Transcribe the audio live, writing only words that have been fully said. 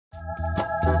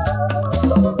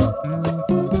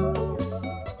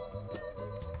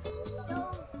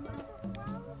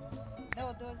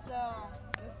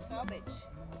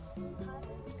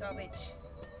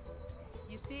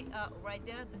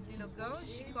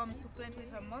come to plant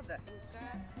with her mother.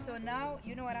 So now,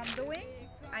 you know what I'm doing?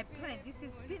 I plant. This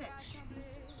is spinach.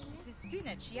 This is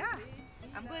spinach, yeah.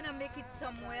 I'm going to make it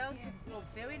somewhere to grow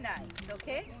very nice,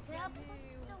 okay? Can I put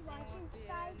the white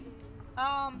inside?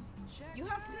 You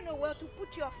have to know where to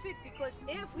put your feet because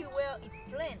everywhere it's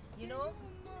plant, you know?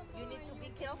 You need to be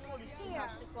careful if you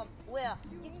have to come. Where?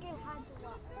 You can have the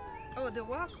walk. Oh, the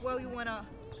walk? Where you want to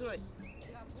throw it? To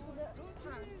the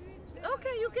pond.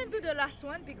 Okay, you can do the last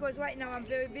one because right now I'm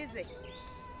very busy.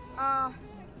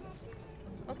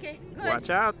 Okay, good. Watch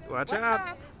out, watch Watch out.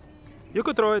 out. You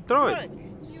could throw it, throw it.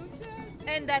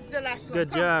 And that's the last one.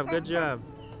 Good Come, job, come, good job.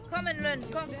 Come and learn.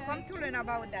 Come to learn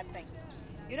about that thing.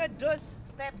 You know those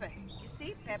peppers. You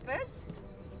see peppers?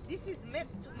 This is meant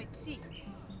to make tea.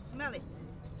 Smell it.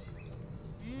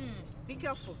 Be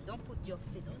careful. Don't put your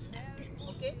feet on that.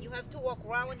 Okay? You have to walk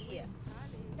around here.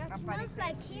 That smells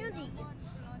like candy.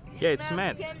 Yeah, it's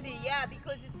smells mint. Candy, yeah,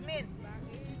 because it's mint.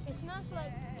 It smells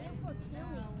like beautiful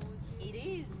candy. It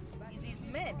is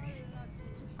mint.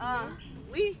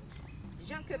 Oui.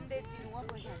 Jean comme des dînous,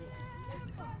 regardez.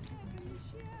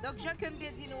 Donc, Jean comme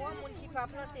des dînous, moun qui pas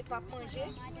planté, pas manger.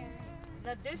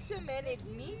 Dans 2 semaines et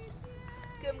demie,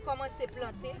 que je commence à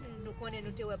planter, nous connaissons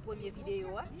notre première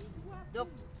vidéo. Donc,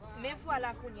 mais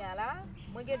voilà qu'on y a là,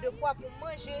 moi j'ai de quoi pour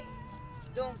manger.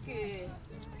 Donc,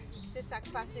 c'est ça qui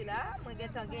passe là. Moi j'ai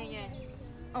gagné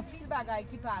un pile bagaille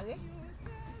qui paraît.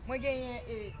 Moi j'ai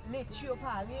gagné laitue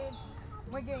paraît.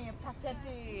 Moi j'ai gagné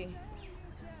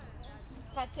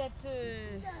paquet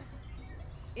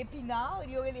épinards,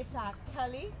 il y aurait les sacs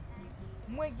calés.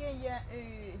 Moi j'ai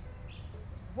gagné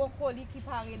brocoli qui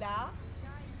paraît là.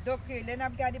 Donc, les n'a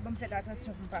regardé pour me faire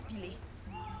attention pour ne pas piler.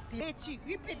 Laitue,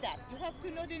 repeat that. You have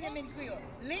to know the name in Creole.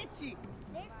 Laitue.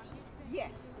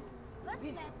 Yes. What's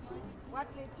that? What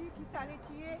laitue? Qui ça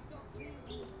laitue?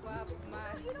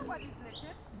 You know what is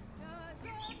lettuce?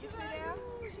 You see there?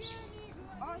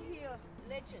 All here,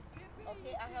 lettuce.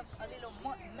 Okay, I have a little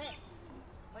mint.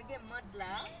 I get mint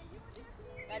là.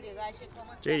 Regardez, Rachel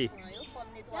commence à JD. prendre, il faut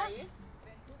nettoyer.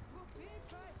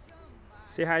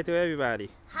 Say hi to everybody.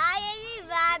 Hi,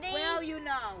 everybody. Where are you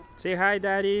now? Say hi,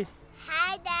 Daddy.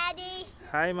 Hi, Daddy.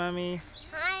 Hi, Mommy.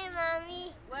 Hi,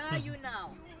 Mommy. Where are you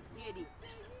now, JD?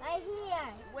 Right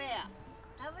here. Where?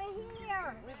 Over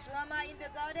here. With Grandma in the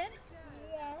garden?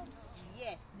 Yes.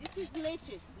 Yes, this is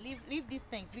lettuce. Leave these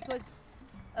things because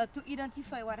to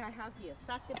identify what I have here.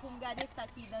 Ça c'est pour me garder ça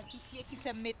qui identifie qui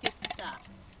fait mettre tout ça.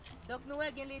 Donc nous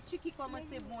avons les laitue qui commence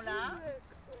bon là.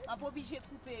 On pas obligé de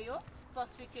couper yo parce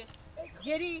que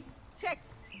Jerry, check.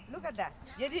 Look at that.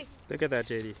 Jerry, Look at that,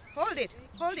 JD.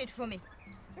 hold it for me.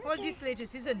 Hold this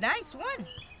lettuce. It's a nice one.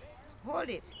 Hold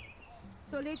it.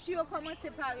 So laitue yo commence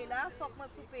par là, faut que moi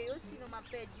couper yo sinon m'a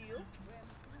perdu yo.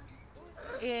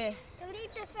 Et Don't need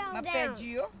to fall m'a down. perdu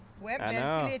yo. Ouais, I belle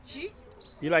know. laitue.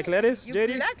 You like lettuce, You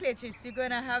JD? like lettuce, you're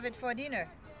gonna have it for dinner.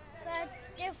 But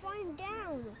they're falling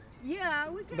down. Yeah,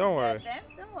 we can Don't worry. get them.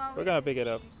 Don't worry. We're gonna pick it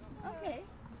up. Okay.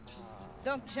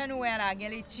 Donc, je nous vois là,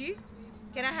 laitue.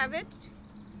 Can I have it?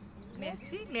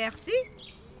 Merci, merci.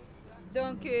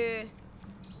 Donc, je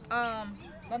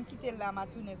vais quitter là, ma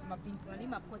tourne, ma pince,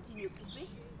 ma continue à couper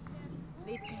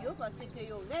laitue parce que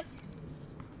yo red.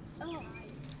 Oh,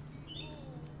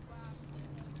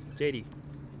 JD.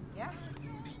 yeah.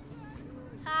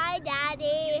 Hi,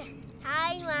 Daddy.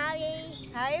 Hi, Mommy.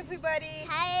 Hi, everybody.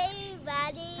 Hi,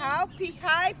 everybody.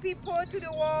 Hi, people to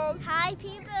the world. Hi,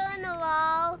 people on the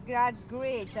wall. That's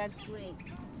great. That's great.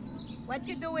 What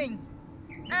you doing?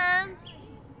 I'm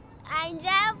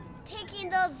just taking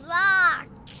those rocks.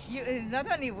 It's not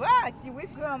only rocks. You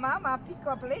with Grandma pick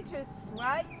up lettuce,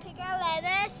 right? Pick up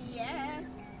lettuce. Yes.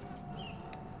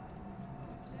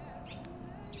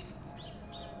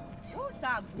 Oh,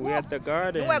 ça We're at the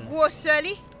garden. Ouais, gros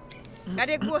soli.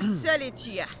 Regardez gros soli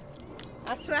tu as.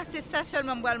 À soir c'est ça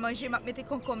seulement moi manger, m'a mettre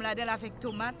concombre là-dedans avec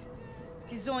tomate,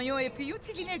 petits oignons et puis un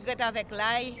petit vinaigrette avec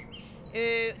l'ail.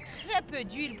 Très peu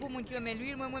d'huile pour mon qui aime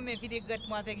l'huile, moi mes vinaigrette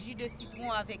moi avec jus de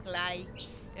citron avec l'ail.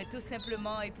 Tout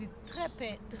simplement et puis très un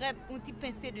petit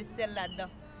pincée de sel là-dedans.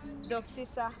 Donc c'est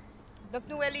ça. Donc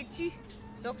nous elle laitue.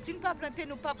 Donc si nous pas planter,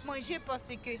 nous pas manger parce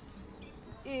que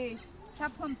ça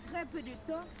prend très peu de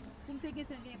temps. Pour me faire un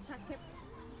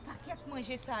paquet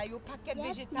manger ça yo, paquet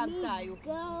végétal ça yo. Go.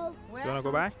 You wanna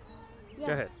go by? Yeah.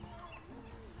 Go ahead.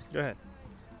 Go ahead.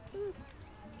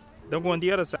 Don't go on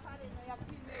the other side.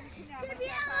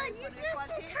 Gabriella, you're just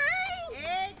so kind.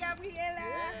 Hey, Gabriella.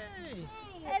 Hey.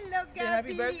 Hello, Gabby. Say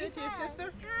happy birthday to your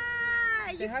sister.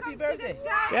 Hi. Say you happy come to birthday. the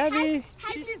garden. Gabby.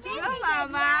 This is your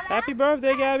mama. Happy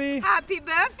birthday, Gabby. Happy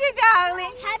birthday,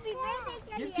 darling. Happy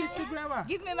birthday, Give kiss to Gabriella. grandma.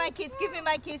 Give me my kiss. Give me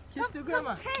my kiss. Kiss to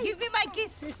grandma. Give me my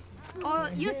kiss. Oh,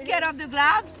 you scared of the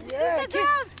gloves? Yeah, Use the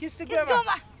gloves. kiss the Kiss grandma.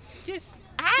 grandma. Kiss.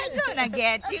 I'm gonna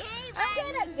get you.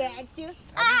 I'm gonna get you.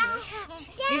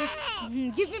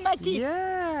 Give me my kiss.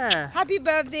 Yeah. Happy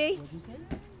birthday. What'd you say?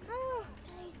 Oh,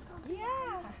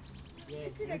 yeah. Yeah, You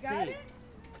see the say garden? it.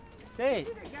 Say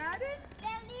See it. the garden?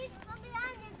 Feliz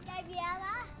cumpleaños,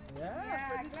 Gabriela.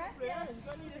 Yeah. gracias. You're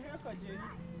gonna need a haircut, Jenny.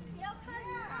 Yo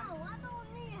creo, I don't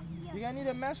need. You're gonna need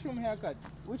a mushroom haircut.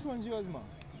 Which one's yours, Mom?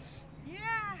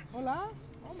 Yeah. Hola?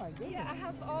 Oh my goodness. Yeah, I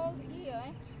have all here.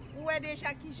 Ou est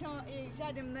déjà qui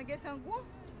jardin nan gen tan gros.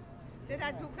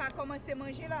 C'est-à-dire qu'on commence à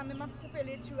manger là, même à couper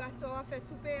les tuyaux, à soir, faire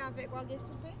souper avec ou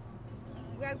souper.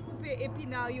 Ou à couper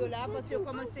épinards là parce que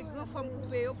commence à grand forme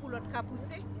couper pour l'autre cas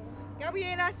pousser.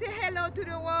 Gabriela, say hello to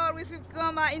the world with your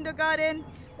grandma in the garden.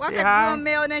 Ou Say avec hi.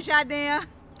 grand-mère dans le jardin.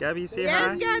 Gabby, say Yes,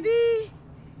 hi. Gabby.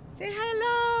 Say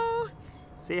hello.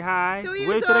 Say hi. 2 years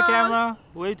Wave to the old. camera.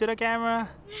 Wave to the camera.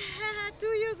 2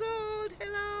 years old.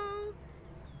 Hello.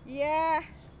 Yeah,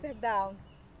 step down.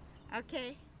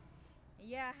 Okay.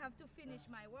 Yeah, I have to finish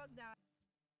my work down.